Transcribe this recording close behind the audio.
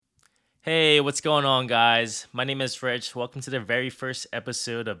Hey, what's going on, guys? My name is Rich. Welcome to the very first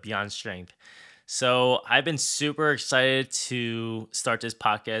episode of Beyond Strength. I've been super excited to start this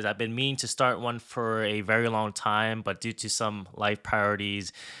podcast. I've been meaning to start one for a very long time, but due to some life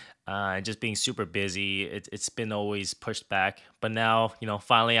priorities and just being super busy, it's been always pushed back. But now,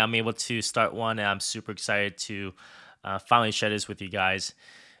 finally I'm able to start one, and I'm super excited to finally share this with you guys.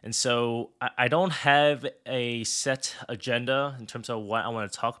 I don't have a set agenda in terms of what I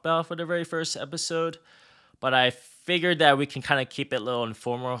want to talk about for the very first episode, but I figured that we can kind of keep it a little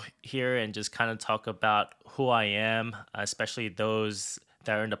informal here and just kind of talk about who I am, especially those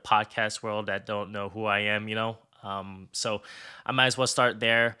that are in the podcast world that don't know who I am. So I might as well start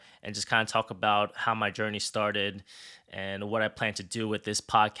there and just kind of talk about how my journey started and what I plan to do with this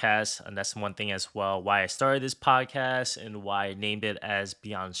podcast. And that's one thing as well, why I started this podcast and why I named it as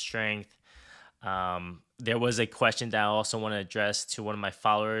Beyond Strength. There was a question that I also want to address to one of my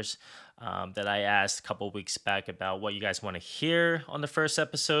followers that I asked a couple weeks back about what you guys want to hear on the first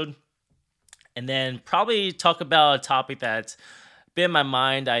episode. And then probably talk about a topic that's been in my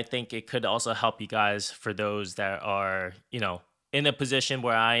mind. I think it could also help you guys for those that are, in a position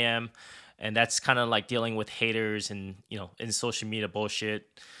where I am. And that's kind of like dealing with haters and, in social media bullshit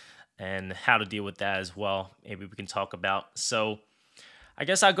and how to deal with that as well. Maybe we can talk about. I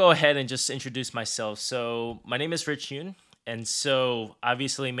guess I'll go ahead and just introduce myself. So, my name is Rich Yoon. And so,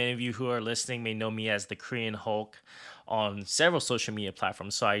 obviously, many of you who are listening may know me as the Korean Hulk on several social media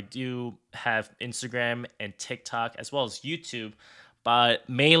platforms. So, I do have Instagram and TikTok as well as YouTube. But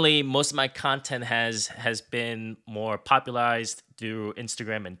mainly, most of my content has been more popularized through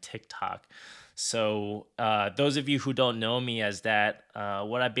Instagram and TikTok. Those of you who don't know me as that,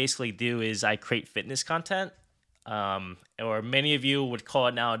 what I basically do is I create fitness content, or many of you would call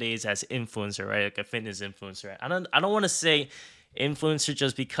it nowadays as influencer, right? Like a fitness influencer. I don't want to say influencer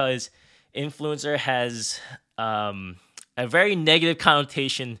just because influencer has a very negative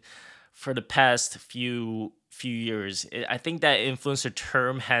connotation for the past few years. I think that influencer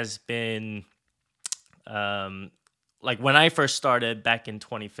term has been um like when I first started back in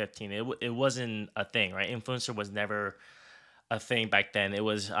 2015, it wasn't a thing, right? Influencer was never a thing back then. It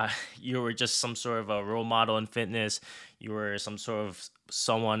was you were just some sort of a role model in fitness. You were some sort of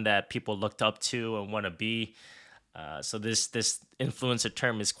someone that people looked up to and want to be. So this influencer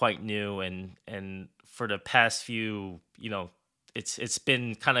term is quite new, and for the past few, it's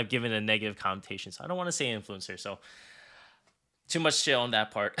been kind of given a negative connotation. So I don't want to say influencer. So too much shit on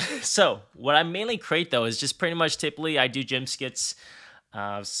that part. So what I mainly create though is just pretty much typically I do gym skits.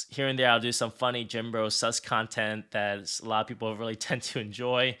 Here and there, I'll do some funny gym bro sus content that a lot of people really tend to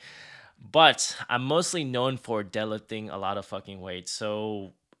enjoy. But I'm mostly known for deadlifting a lot of fucking weight.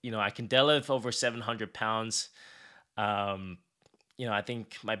 So, I can deadlift over 700 pounds. Um, I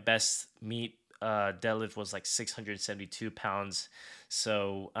think my best meet deadlift was like 672 pounds.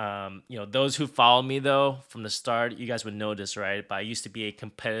 Those who follow me though from the start, you guys would know this, right? But I used to be a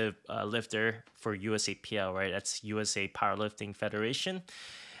competitive lifter for USAPL, right? That's USA Powerlifting Federation.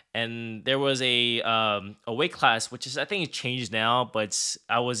 And there was a weight class, which is I think it changed now, but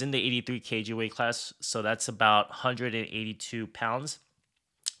I was in the 83 kg weight class, so that's about 182 pounds.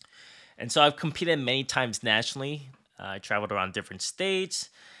 And so I've competed many times nationally. I traveled around different states.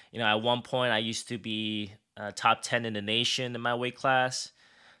 At one point I used to be top 10 in the nation in my weight class.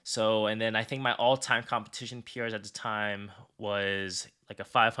 And then I think my all-time competition PRs at the time was like a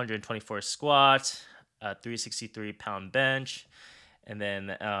 524 squat, a 363-pound bench, and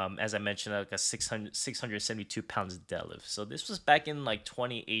then as I mentioned, like a 672 pounds deadlift. So this was back in like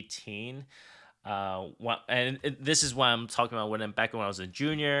 2018. This is why I'm talking about back when I was a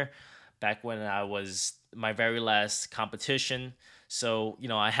junior, back when I was my very last competition. So,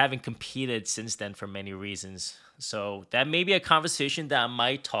 I haven't competed since then for many reasons. So that may be a conversation that I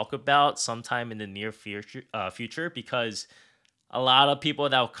might talk about sometime in the near future, because a lot of people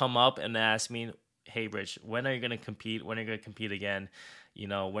that will come up and ask me, "Hey, Rich, when are you going to compete? When are you going to compete again?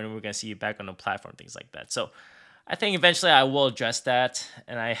 When are we going to see you back on the platform?" Things like that. So I think eventually I will address that.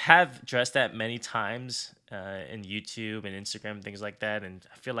 And I have addressed that many times in YouTube and Instagram, things like that. And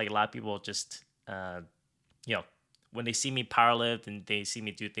I feel like a lot of people just, you know, when they see me powerlift and they see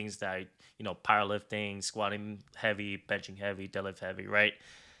me do things that powerlifting, squatting heavy, benching heavy, deadlift heavy, right?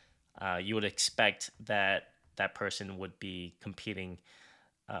 You would expect that that person would be competing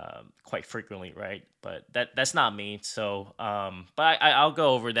quite frequently, right? But that's not me. But I'll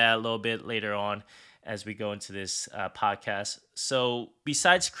go over that a little bit later on as we go into this podcast. So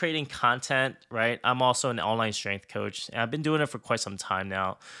besides creating content, right, I'm also an online strength coach, and I've been doing it for quite some time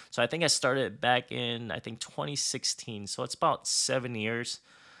now. So I think I started back in 2016. So it's about 7 years.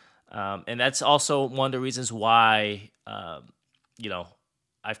 And that's also one of the reasons why, you know,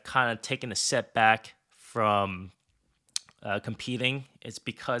 I've kind of taken a step back from competing. It's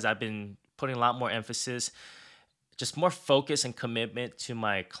because I've been putting a lot more emphasis, just more focus and commitment to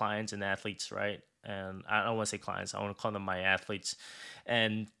my clients and athletes, right? And I don't want to say clients, I want to call them my athletes.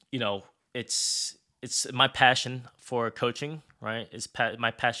 And, it's my passion for coaching, right? It's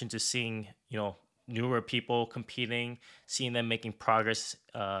my passion to seeing, newer people competing, seeing them making progress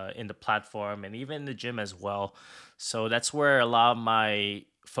in the platform and even in the gym as well. So that's where a lot of my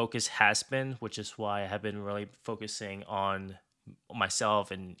focus has been, which is why I have been really focusing on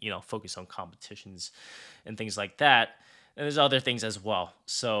myself and focus on competitions and things like that. And there's other things as well.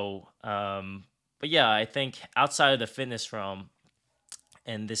 So, but yeah, I think outside of the fitness realm,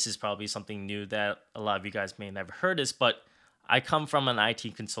 and this is probably something new that a lot of you guys may have never heard is, but I come from an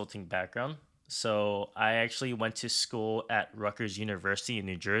IT consulting background. So I actually went to school at Rutgers University in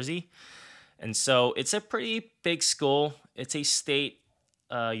New Jersey. And so it's a pretty big school. It's a state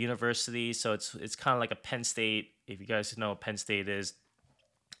university, so it's kind of like a Penn State. If you guys know what Penn State is,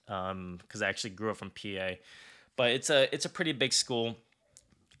 because I actually grew up from PA, but it's a pretty big school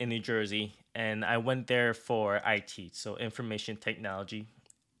in New Jersey, and I went there for IT, so information technology,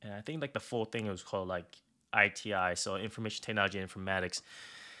 and I think like the full thing was called like ITI, so information technology and informatics.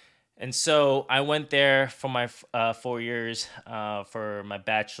 And so I went there for my 4 years for my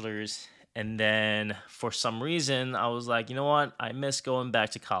bachelor's. And then for some reason, I was like, you know what? I miss going back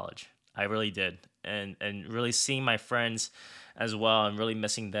to college. I really did. And really seeing my friends as well and really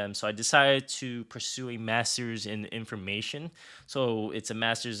missing them. So I decided to pursue a master's in information. So it's a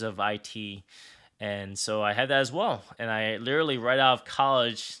master's of IT. And so I had that as well. And I literally, right out of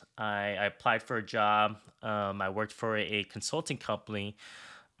college, I applied for a job. I worked for a consulting company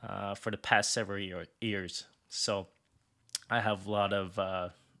for the past several years. So I have a lot of,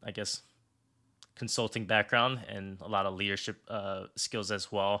 I guess, consulting background and a lot of leadership skills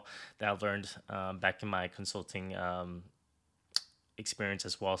as well that I learned back in my consulting experience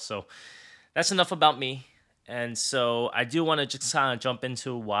as well. So that's enough about me. And so I do want to just kind of jump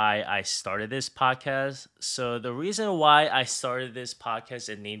into why I started this podcast. So the reason why I started this podcast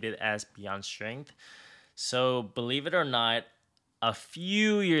and named it as Beyond Strength. So believe it or not, a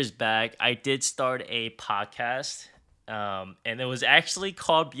few years back, I did start a podcast, and it was actually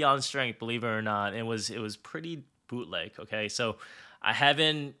called Beyond Strength. Believe it or not, it was pretty bootleg. Okay, so I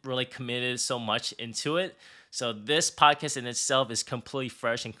haven't really committed so much into it. So this podcast in itself is completely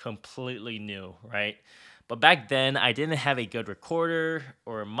fresh and completely new, right? But back then, I didn't have a good recorder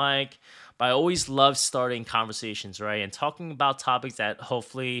or a mic, but I always loved starting conversations, right? And talking about topics that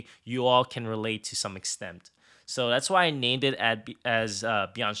hopefully you all can relate to some extent. So that's why I named it as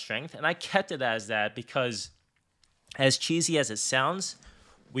Beyond Strength. And I kept it as that because, as cheesy as it sounds,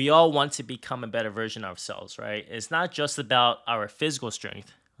 we all want to become a better version of ourselves, right? It's not just about our physical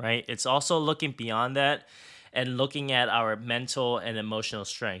strength, right? It's also looking beyond that and looking at our mental and emotional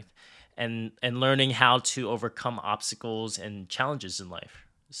strength and learning how to overcome obstacles and challenges in life.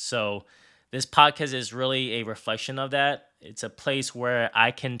 So this podcast is really a reflection of that. It's a place where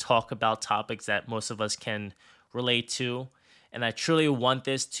I can talk about topics that most of us can relate to. And I truly want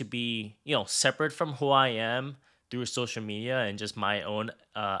this to be, separate from who I am through social media and just my own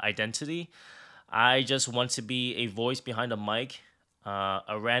identity. I just want to be a voice behind a mic,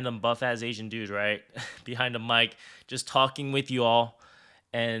 a random buff ass Asian dude, right? Behind a mic, just talking with you all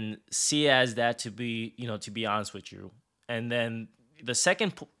and see as that to be, to be honest with you. And then the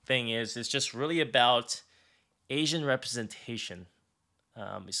second thing is, it's just really about Asian representation.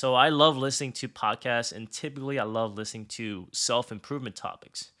 So I love listening to podcasts, and typically I love listening to self improvement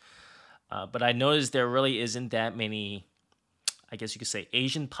topics. But I noticed there really isn't that many, I guess you could say,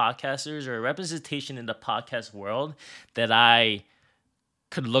 Asian podcasters or representation in the podcast world that I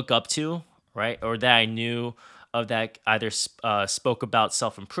could look up to, right? Or that I knew of that either spoke about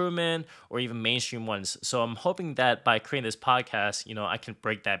self improvement or even mainstream ones. So I'm hoping that by creating this podcast, I can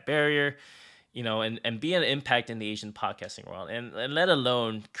break that barrier, and be an impact in the Asian podcasting world, and let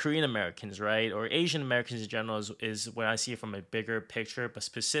alone Korean Americans, right? Or Asian Americans in general is when I see it from a bigger picture. But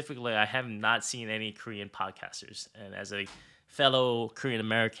specifically, I have not seen any Korean podcasters. And as a fellow Korean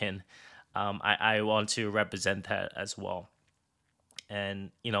American, I want to represent that as well.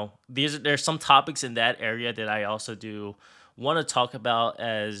 And there's some topics in that area that I also do want to talk about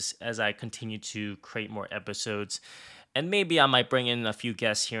as I continue to create more episodes, and maybe I might bring in a few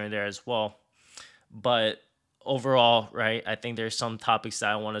guests here and there as well. But overall, right, I think there's some topics that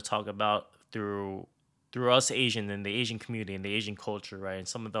I want to talk about through us Asian and the Asian community and the Asian culture, right, and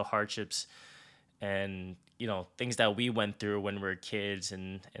some of the hardships and things that we went through when we were kids,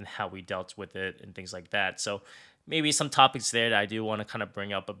 and how we dealt with it and things like that. So maybe some topics there that I do want to kind of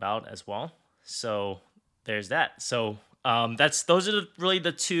bring up about as well. So there's that. So that's those are really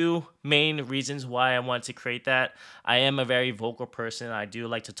the two main reasons why I wanted to create that. I am a very vocal person. I do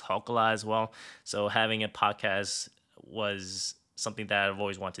like to talk a lot as well. So having a podcast was something that I've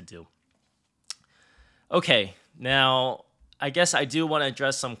always wanted to do. Okay, now I guess I do want to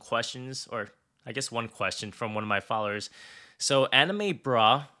address some questions, or I guess one question from one of my followers. So Anime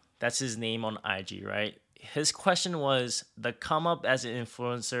Bra, that's his name on IG, right? His question was the come up as an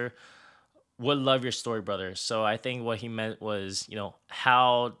influencer. Would love your story, brother. So I think what he meant was,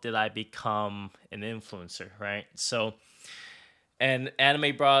 how did I become an influencer, right? So, and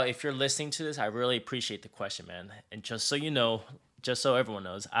Anime Bra, if you're listening to this, I really appreciate the question, man. And just so you know, just so everyone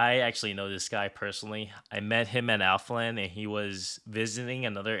knows, I actually know this guy personally. I met him at Alphaland, and he was visiting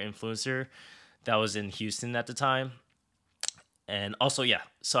another influencer that was in Houston at the time. And also, yeah,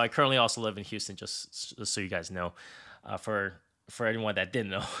 so I currently also live in Houston, just so you guys know, for anyone that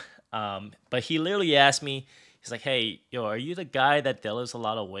didn't know. But he literally asked me, he's like, "Hey, yo, are you the guy that deadlifts a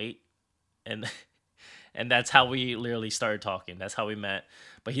lot of weight?" And and that's how we literally started talking. That's how we met.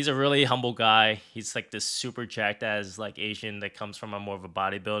 But he's a really humble guy. He's like this super jacked as like Asian that comes from a more of a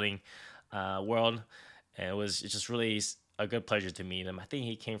bodybuilding world, and it's just really a good pleasure to meet him. I think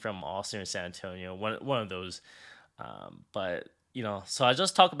he came from Austin or San Antonio, one of those. But so I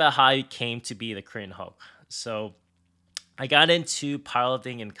just talk about how I came to be the Korean Hulk. So I got into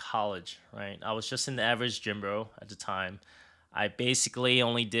powerlifting in college, right? I was just an average gym bro at the time. I basically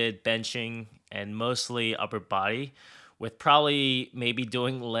only did benching and mostly upper body, with probably maybe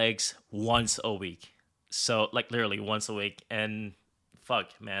doing legs once a week. So like literally once a week. And fuck,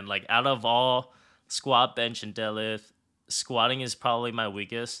 man, like out of all squat, bench, and deadlift, squatting is probably my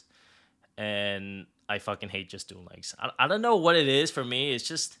weakest, and I fucking hate just doing legs. I don't know what it is for me. It's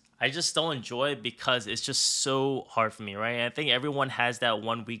just I just don't enjoy it because it's just so hard for me, right? And I think everyone has that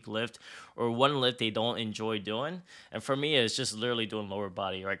one weak lift or one lift they don't enjoy doing. And for me, it's just literally doing lower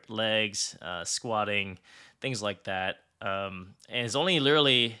body, like legs, squatting, things like that. And it's only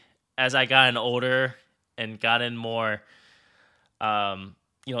literally as I gotten older and gotten more,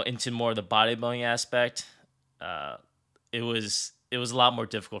 into more of the bodybuilding aspect, uh, it was a lot more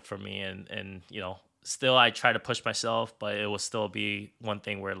difficult for me, and still I try to push myself, but it will still be one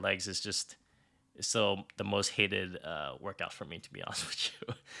thing where legs is still the most hated workout for me, to be honest with you.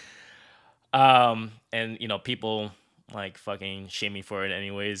 And people like fucking shame me for it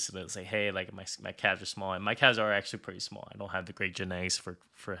anyways. They'll say, hey, like my calves are small, and my calves are actually pretty small. I don't have the great genetics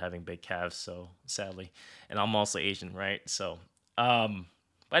for having big calves, so sadly. And I'm also Asian, right? So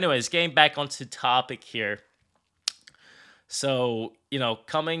but anyways, getting back onto topic here. So,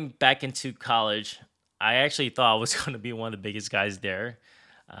 coming back into college, I actually thought I was going to be one of the biggest guys there.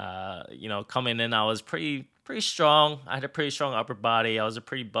 Coming in, I was pretty strong. I had a pretty strong upper body. I was a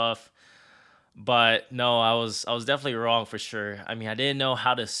pretty buff, but no, I was definitely wrong for sure. I mean, I didn't know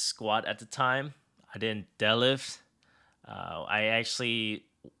how to squat at the time. I didn't deadlift. I actually,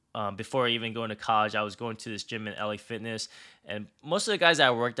 before even going to college, I was going to this gym in LA Fitness, and most of the guys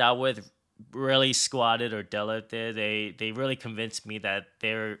I worked out with really squatted or deadlifted. They really convinced me that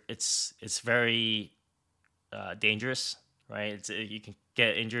it's very dangerous, right? You can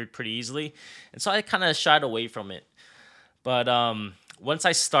get injured pretty easily, and so I kind of shied away from it. But once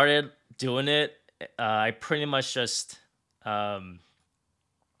I started doing it, I pretty much just yeah,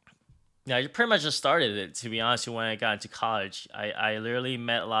 I pretty much just started it, to be honest with you. When I got into college, I literally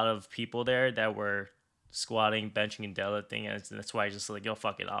met a lot of people there that were squatting, benching, and deadlifting, and that's why I just like, yo,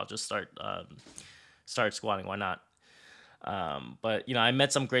 fuck it, I'll just start squatting. Why not? But I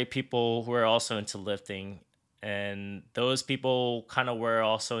met some great people who are also into lifting, and those people kind of were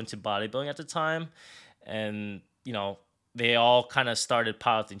also into bodybuilding at the time, and they all kind of started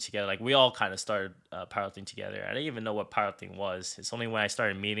powerlifting together. Like we all kind of started powerlifting together. I didn't even know what powerlifting was. It's only when I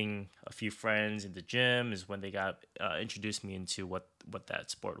started meeting a few friends in the gym is when they got introduced me into what that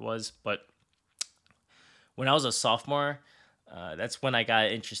sport was. But when I was a sophomore, that's when I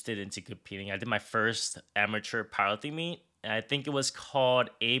got interested into competing. I did my first amateur powerlifting meet. And I think it was called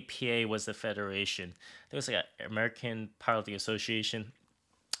APA was the federation. I think it was like an American Powerlifting Association.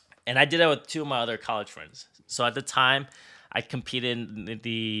 And I did that with two of my other college friends. So at the time, I competed in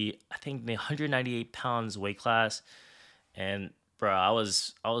I think the 198 pounds weight class, and bro, I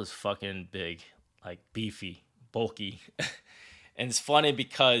was fucking big, like beefy, bulky, and it's funny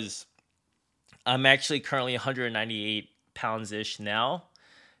because I'm actually currently 198 pounds ish now,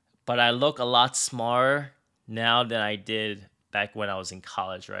 but I look a lot smaller now than I did back when I was in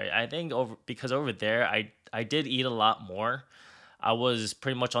college, right? I think because over there I did eat a lot more. I was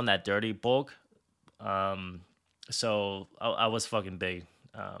pretty much on that dirty bulk. Um, so I was fucking big.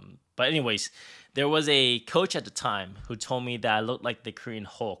 But anyways, there was a coach at the time who told me that I looked like the Korean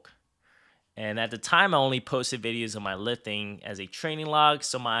Hulk. And at the time, I only posted videos of my lifting as a training log,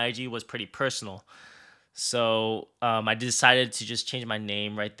 so my IG was pretty personal. So I decided to just change my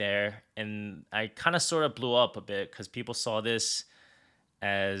name right there, and I kind of sort of blew up a bit because people saw this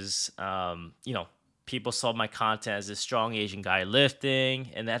as people saw my content as a strong Asian guy lifting.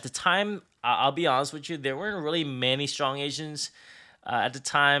 And at the time, I'll be honest with you, there weren't really many strong Asians at the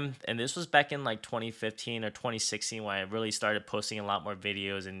time. And this was back in like 2015 or 2016 when I really started posting a lot more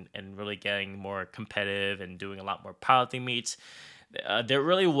videos and really getting more competitive and doing a lot more powerlifting meets. There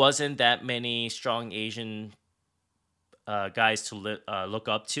really wasn't that many strong Asian guys to look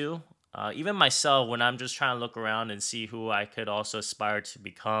up to. Even myself, when I'm just trying to look around and see who I could also aspire to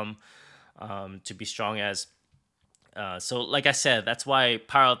become, to be strong as. So, like I said, that's why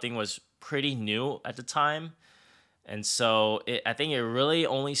powerlifting was pretty new at the time. And so I think it really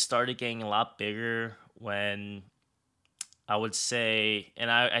only started getting a lot bigger when I would say,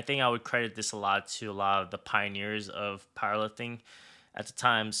 and I think I would credit this a lot to a lot of the pioneers of powerlifting at the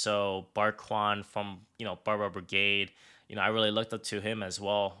time. So Bart Kwan from, Barbell Brigade, I really looked up to him as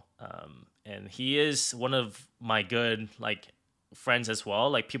well. And he is one of my good, like, friends as well,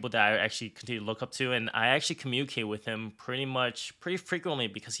 like people that I actually continue to look up to. And I actually communicate with him pretty frequently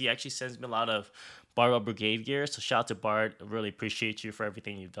because he actually sends me a lot of Barbell Brigade gear. So shout out to Bart. I really appreciate you for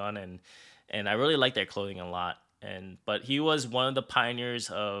everything you've done. And I really like their clothing a lot. But he was one of the pioneers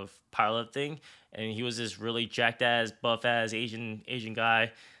of powerlifting, and he was this really jacked ass, buff ass Asian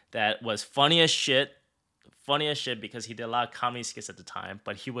guy that was funny as shit because he did a lot of comedy skits at the time,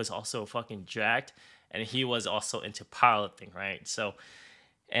 but he was also fucking jacked, and he was also into powerlifting, right? So,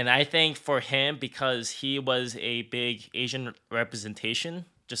 and I think for him, because he was a big Asian representation,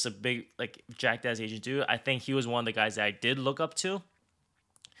 just a big like jacked ass Asian dude, I think he was one of the guys that I did look up to.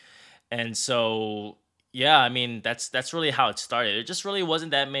 And so, yeah, I mean, that's really how it started. It just really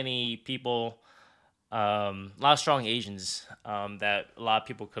wasn't that many people, a lot of strong Asians, that a lot of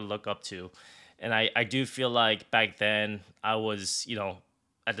people could look up to. And I do feel like back then I was,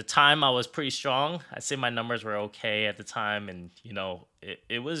 at the time I was pretty strong. I'd say my numbers were okay at the time, and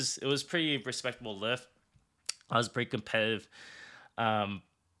it was pretty respectable lift. I was pretty competitive. Um,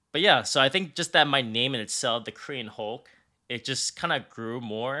 but yeah, so I think just that my name in itself, the Korean Hulk, it just kind of grew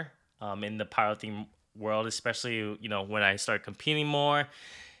more in the powerlifting world, especially when I started competing more,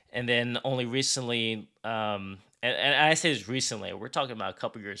 and then only recently, and I say this recently, we're talking about a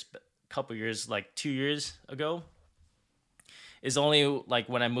couple years, like 2 years ago, is only like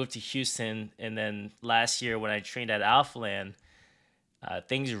when I moved to Houston, and then last year when I trained at Alpha Land,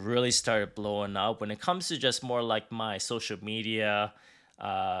 things really started blowing up when it comes to just more like my social media,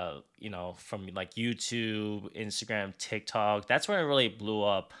 from like YouTube, Instagram, TikTok. That's where it really blew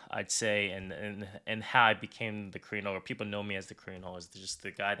up, I'd say, and how I became the Korean or people know me as the Korean is just the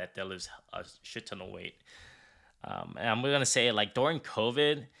guy that deadlifts a shit ton of weight. And I'm gonna say like during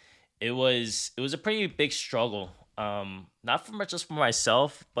COVID, it was a pretty big struggle. Not for much just for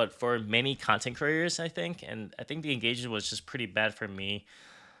myself, but for many content creators, I think. And I think the engagement was just pretty bad for me,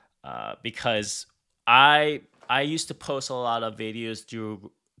 because I used to post a lot of videos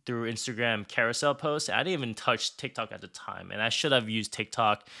through Instagram carousel posts. I didn't even touch TikTok at the time, and I should have used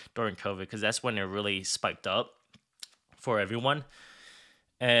TikTok during COVID because that's when it really spiked up for everyone.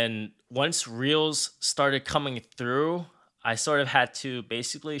 And once Reels started coming through, I sort of had to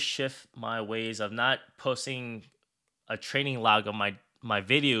basically shift my ways of not posting a training log of my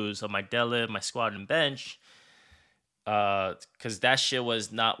videos of my deadlift, my squat and bench, because that shit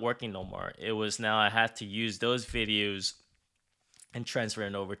was not working no more. It was now I had to use those videos and transfer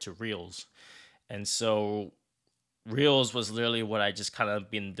it over to Reels. And so Reels was literally what I just kind of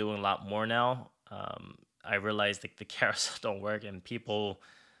been doing a lot more now. I realized like the carousel don't work, and people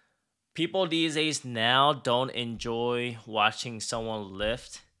these days now don't enjoy watching someone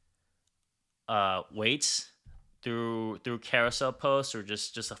lift weights through carousel posts or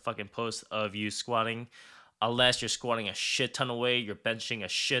just a fucking post of you squatting, unless you're squatting a shit ton of weight, you're benching a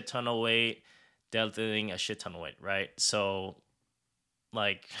shit ton of weight, deadlifting a shit ton of weight, right? So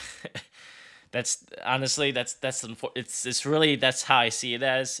like that's honestly it's really that's how I see it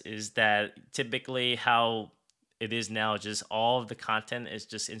as, is that typically how it is now, just all of the content is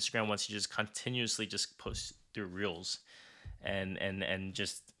just Instagram wants you just continuously just post through reels and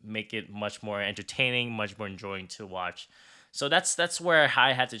just make it much more entertaining, much more enjoying to watch. So that's where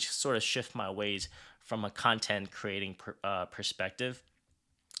I had to sort of shift my ways from a content creating perspective.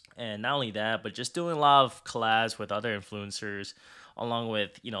 And not only that, but just doing a lot of collabs with other influencers, along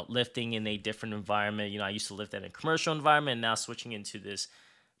with, lifting in a different environment. I used to lift in a commercial environment, and now switching into this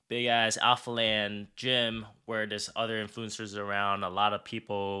big ass Alpha Land gym where there's other influencers around, a lot of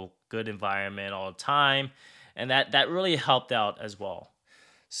people, good environment all the time. And that really helped out as well.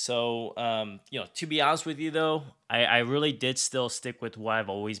 So, to be honest with you though, I really did still stick with what I've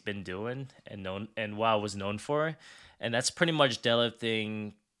always been doing and what I was known for. And that's pretty much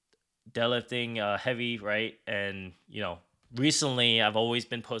deadlifting heavy, right? And recently I've always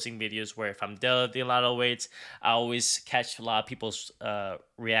been posting videos where if I'm deadlifting a lot of weights, I always catch a lot of people's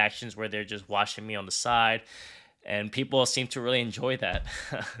reactions where they're just watching me on the side, and people seem to really enjoy that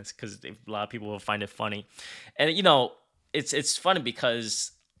because a lot of people will find it funny. And it's funny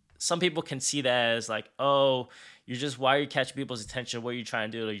because some people can see that as like, oh, you're just, why are you catching people's attention? What are you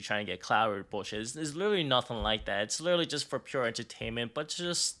trying to do? Are you trying to get clout or bullshit? It's literally nothing like that. It's literally just for pure entertainment, but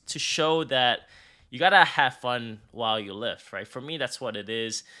just to show that you gotta have fun while you lift, right? For me, that's what it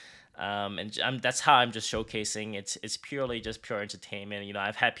is. That's how I'm just showcasing. It's purely just pure entertainment.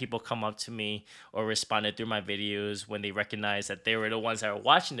 I've had people come up to me or responded through my videos when they recognize that they were the ones that were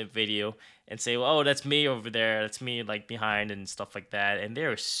watching the video and say, well, "Oh, that's me over there. That's me like behind and stuff like that." And they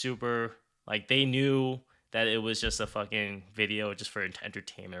were super, like, they knew that it was just a fucking video just for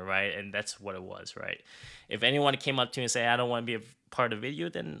entertainment, right? And that's what it was, right? If anyone came up to me and say, "I don't want to be a part of the video,"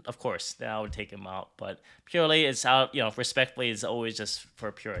 then of course, then I would take him out. But purely, it's out, respectfully, it's always just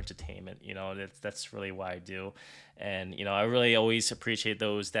for pure entertainment. That's really what I do. And I really always appreciate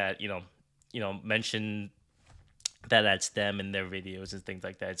those that mention that that's them in their videos and things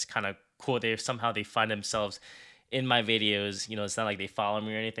like that. It's kind of cool. They find themselves in my videos. It's not like they follow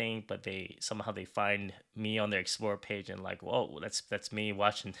me or anything, but they find me on their explore page and like, whoa, that's me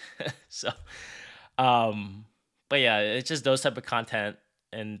watching. So, but yeah, it's just those type of content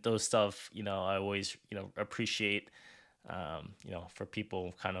and those stuff. I always appreciate. For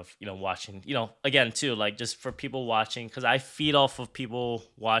people kind of watching. Again too, like just for people watching, because I feed off of people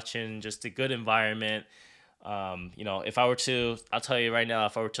watching, just a good environment. If I were to, I'll tell you right now,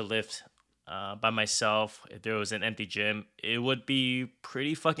 if I were to lift by myself, if there was an empty gym, it would be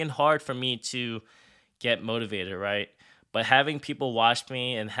pretty fucking hard for me to get motivated, right? But having people watch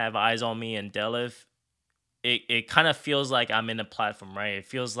me and have eyes on me and deadlift, it kind of feels like I'm in a platform, right? It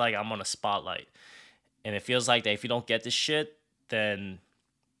feels like I'm on a spotlight. And it feels like that if you don't get this shit, then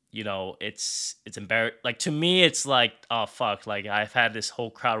it's embarrassing. Like, to me, it's like, oh fuck, like I've had this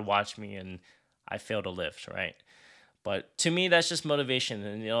whole crowd watch me and I failed to lift, right? But to me, that's just motivation.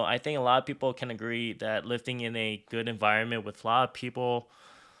 And I think a lot of people can agree that lifting in a good environment with a lot of people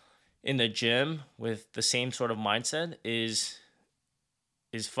in the gym with the same sort of mindset is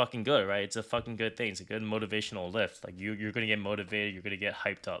fucking good, right? It's a fucking good thing. It's a good motivational lift. Like, you're gonna get motivated, you're gonna get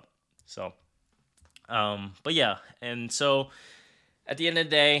hyped up. So but yeah, and so at the end of the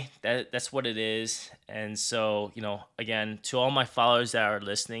day, that's what it is. And so, again, to all my followers that are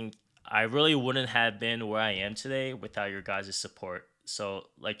listening, I really wouldn't have been where I am today without your guys' support. So,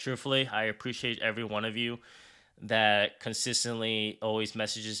 like, truthfully, I appreciate every one of you that consistently always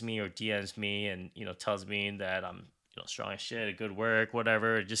messages me or DMs me and, tells me that I'm, strong as shit, good work,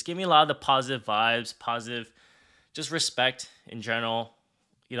 whatever. Just give me a lot of the positive vibes, positive, just respect in general.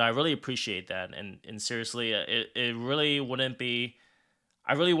 I really appreciate that. And seriously, it really wouldn't be,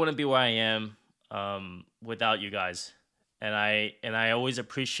 I really wouldn't be where I am without you guys. And I always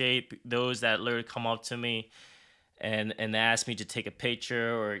appreciate those that literally come up to me and ask me to take a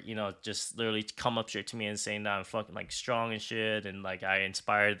picture, or just literally come up straight to me and saying that I'm fucking like strong and shit, and like I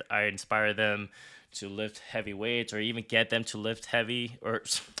inspire them to lift heavy weights, or even get them to lift heavy, or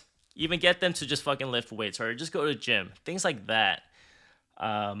even get them to just fucking lift weights, or just go to the gym, things like that.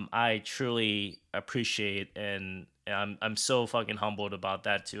 I truly appreciate, and I'm so fucking humbled about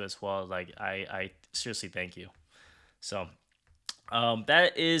that too as well. Like, I seriously thank you. So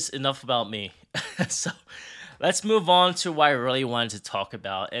that is enough about me. So let's move on to what I really wanted to talk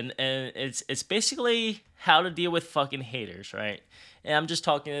about, and it's basically how to deal with fucking haters, right? And I'm just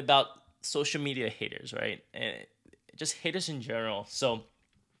talking about social media haters, right? And just haters in general. So,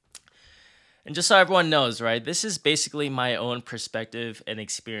 and just so everyone knows, right, this is basically my own perspective and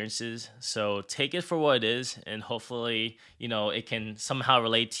experiences. So take it for what it is, and hopefully, it can somehow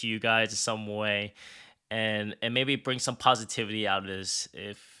relate to you guys in some way, and maybe bring some positivity out of this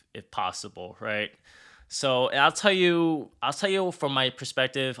if possible, right? So I'll tell you from my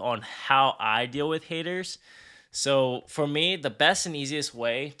perspective on how I deal with haters. So for me, the best and easiest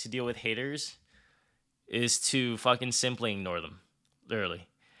way to deal with haters is to fucking simply ignore them, literally.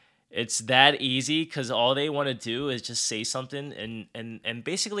 It's that easy because all they want to do is just say something and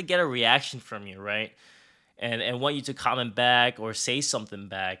basically get a reaction from you, right? And want you to comment back or say something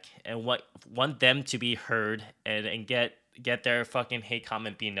back and want them to be heard and get their fucking hate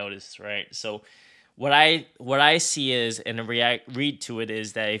comment being noticed, right? So what I see is and read to it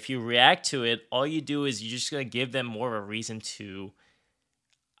is that if you react to it, all you do is you're just gonna give them more of a reason to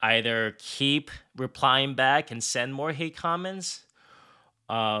either keep replying back and send more hate comments,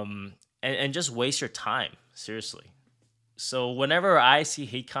 and just waste your time, seriously. So whenever I see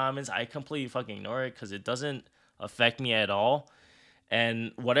hate comments, I completely fucking ignore it because it doesn't affect me at all.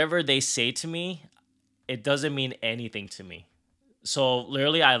 And whatever they say to me, it doesn't mean anything to me. So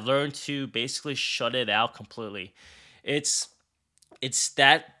literally, I learned to basically shut it out completely. It's it's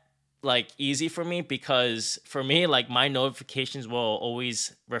that like easy for me because for me like my notifications will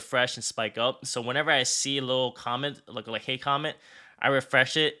always refresh and spike up. So whenever I see a little comment like hey comment, I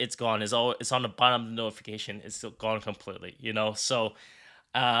refresh it, it's gone. It's on the bottom of the notification. It's still gone completely, you know? So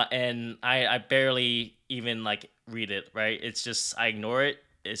and I barely even like read it, right? It's just I ignore it.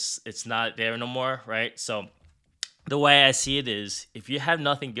 It's not there no more, right? So the way I see it is if you have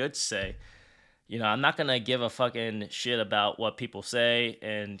nothing good to say, I'm not gonna give a fucking shit about what people say,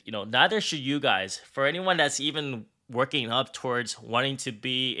 and neither should you guys. For anyone that's even working up towards wanting to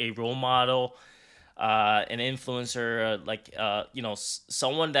be a role model, an influencer,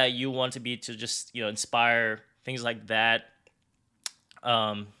 someone that you want to be to just inspire things like that.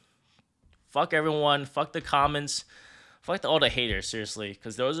 Um, Fuck everyone. Fuck the comments. Fuck all the haters. Seriously,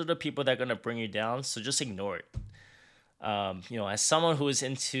 because those are the people that are gonna bring you down. So just ignore it. As someone who is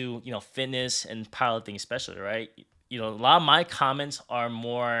into, fitness and powerlifting, especially, right? A lot of my comments are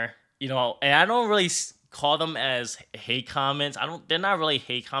more, and I don't really call them as hate comments. They're not really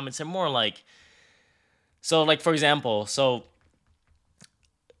hate comments. They're more like, so like, for example, so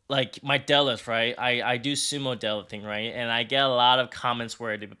like my deadlift, right? I do sumo deadlifting, right? And I get a lot of comments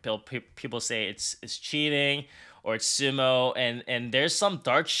where people say it's cheating or it's sumo, and there's some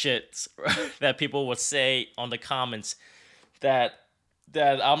dark shit that people would say on the comments that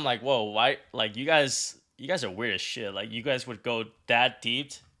I'm like, whoa, why? Like you guys are weird as shit. Like you guys would go that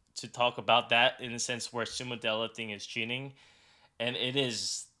deep to talk about that in a sense where sumo deadlifting is cheating, and it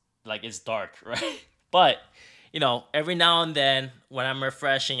is like it's dark, right? But every now and then when I'm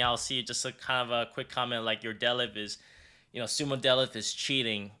refreshing, I'll see just a kind of a quick comment like your deadlift is, sumo deadlift is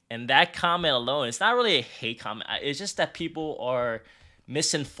cheating, and that comment alone, it's not really a hate comment. It's just that people are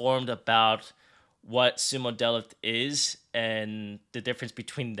misinformed about what sumo deadlift is and the difference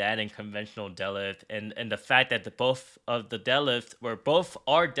between that and conventional deadlift and the fact that the both of the deadlift were both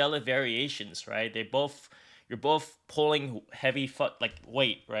are deadlift variations, right? You're both pulling heavy like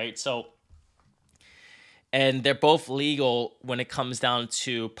weight, right? So and they're both legal when it comes down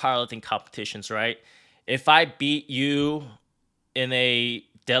to powerlifting competitions, right? If I beat you in a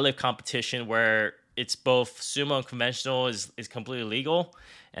deadlift competition where it's both sumo and conventional is completely legal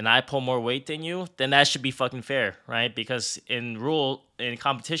and I pull more weight than you, then that should be fucking fair, right? Because in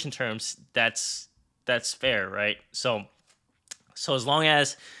competition terms, that's fair, right? So as long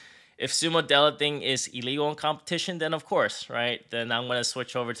as if sumo deadlifting is illegal in competition, then of course, right? Then I'm gonna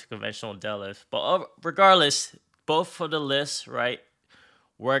switch over to conventional deadlift. But regardless, both of the lists, right,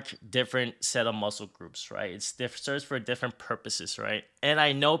 work different set of muscle groups, right? It's serves for different purposes, right? And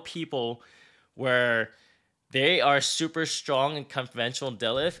I know people where they are super strong in conventional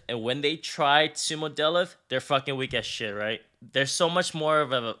deadlift, and when they try sumo deadlift, they're fucking weak as shit, right? There's so much more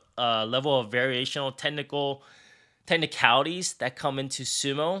of a level of variational technicalities that come into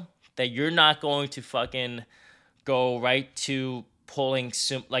sumo that you're not going to fucking go right to pulling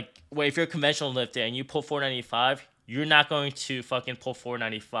like well, if you're a conventional lifter and you pull 495, you're not going to fucking pull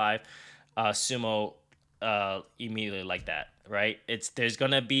 495 sumo immediately like that, right? There's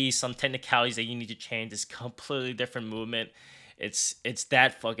gonna be some technicalities that you need to change. It's completely different movement. It's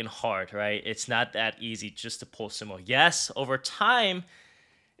that fucking hard, right? It's not that easy just to pull sumo. Yes, over time,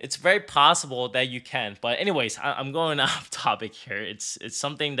 it's very possible that you can. But anyways, I'm going off topic here. It's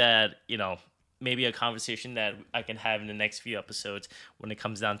something that maybe a conversation that I can have in the next few episodes when it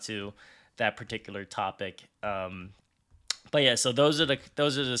comes down to that particular topic. But yeah, so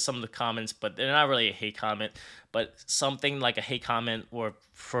some of the comments, but they're not really a hate comment. But something like a hate comment, or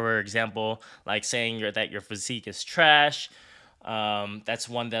for example, like saying that your physique is trash. That's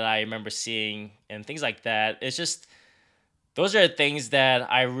one that I remember seeing, and things like that. It's just those are things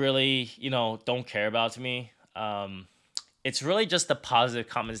that I really don't care about to me. It's really just the positive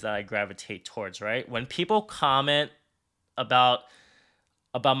comments that I gravitate towards, right? When people comment about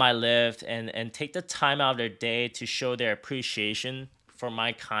my lift and take the time out of their day to show their appreciation for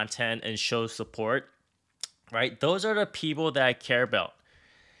my content and show support, right? Those are the people that I care about.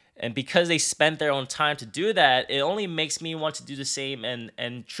 And because they spent their own time to do that, it only makes me want to do the same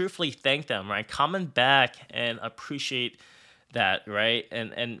and truthfully thank them, right? Comment back and appreciate that, right?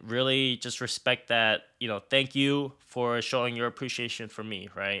 And really just respect that, thank you for showing your appreciation for me,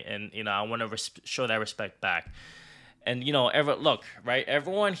 right? And I want to show that respect back. And look, right,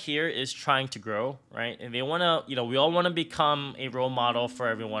 everyone here is trying to grow, right? And they want to, we all want to become a role model for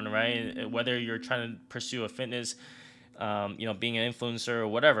everyone, right? And whether you're trying to pursue a fitness, being an influencer or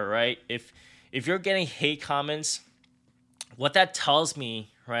whatever, right? If you're getting hate comments, what that tells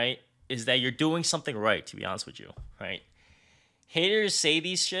me, right, is that you're doing something right, to be honest with you, right? Haters say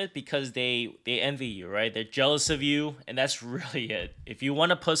these shit because they envy you, right? They're jealous of you, and that's really it. If you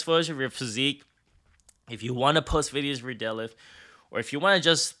want to post photos of your physique, if you want to post videos of your deadlift, or if you want to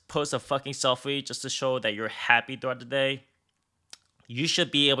just post a fucking selfie just to show that you're happy throughout the day, you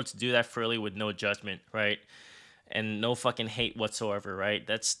should be able to do that freely with no judgment, right? And no fucking hate whatsoever, right?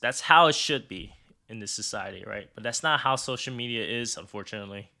 That's how it should be in this society, right? But that's not how social media is,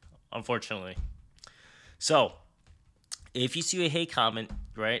 unfortunately. So, if you see a hate comment,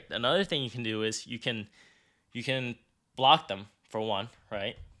 right? Another thing you can do is you can block them for one,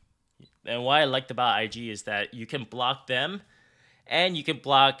 right? And what I liked about IG is that you can block them, and you can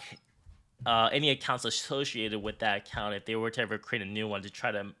block any accounts associated with that account if they were to ever create a new one to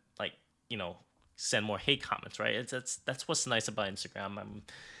try to send more hate comments, right? That's what's nice about Instagram.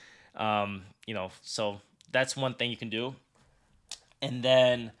 So that's one thing you can do. And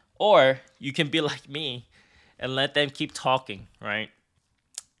then, or you can be like me and let them keep talking, right?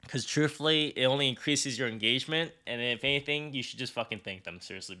 Because truthfully, it only increases your engagement. And if anything, you should just fucking thank them,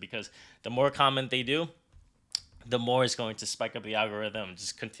 seriously. Because the more comment they do, the more it's going to spike up the algorithm.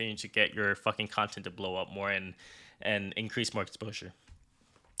 Just continue to get your fucking content to blow up more and increase more exposure.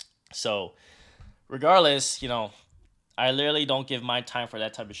 So, regardless, I literally don't give my time for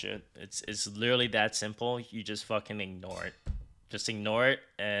that type of shit. It's literally that simple. You just fucking ignore it. Just ignore it,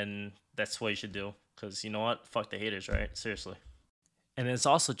 and that's what you should do. Because you know what? Fuck the haters, right? Seriously. And it's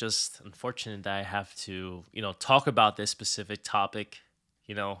also just unfortunate that I have to, talk about this specific topic,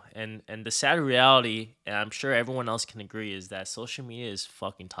 and the sad reality, and I'm sure everyone else can agree, is that social media is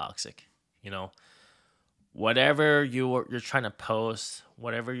fucking toxic. Whatever you're trying to post,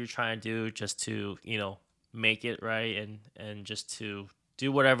 whatever you're trying to do just to, make it right and just to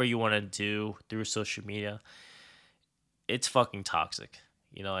do whatever you want to do through social media, it's fucking toxic,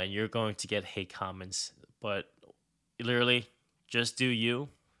 and you're going to get hate comments, but literally just do you.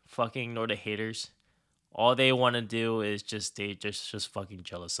 Fucking ignore the haters. All they want to do is just fucking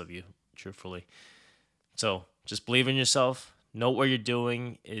jealous of you, truthfully. So just believe in yourself. Know what you're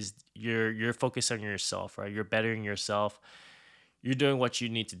doing is you're focused on yourself, right? You're bettering yourself. You're doing what you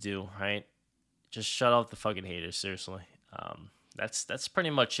need to do, right? Just shut off the fucking haters, seriously. That's pretty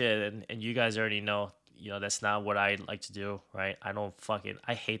much it. And you guys already know, that's not what I like to do, right?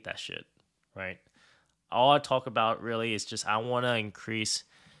 I hate that shit, right? All I talk about really is just I want to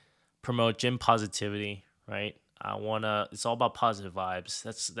promote gym positivity, right? It's all about positive vibes.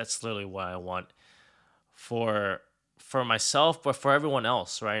 That's literally what I want for myself, but for everyone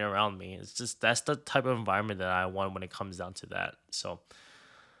else right around me. It's just that's the type of environment that I want when it comes down to that. So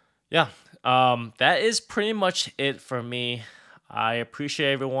yeah, that is pretty much it for me. I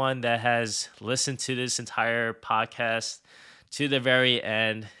appreciate everyone that has listened to this entire podcast to the very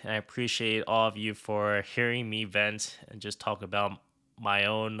end. And I appreciate all of you for hearing me vent and just talk about my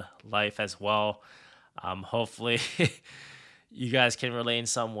own life as well. Hopefully you guys can relate in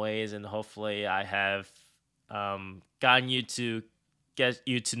some ways, and hopefully I have gotten you to get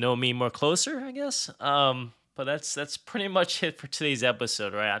you to know me more closer, I guess. But that's pretty much it for today's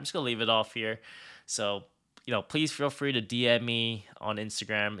episode, right? I'm just gonna leave it off here. So, please feel free to DM me on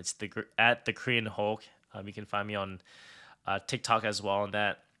Instagram. It's at the Korean Hulk. You can find me on TikTok as well on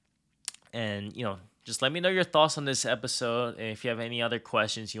that. And, just let me know your thoughts on this episode. And if you have any other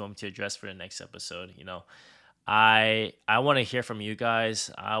questions you want me to address for the next episode, I want to hear from you guys.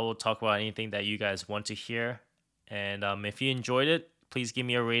 I will talk about anything that you guys want to hear. And if you enjoyed it, please give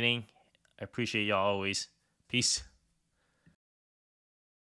me a rating. I appreciate y'all always. Peace.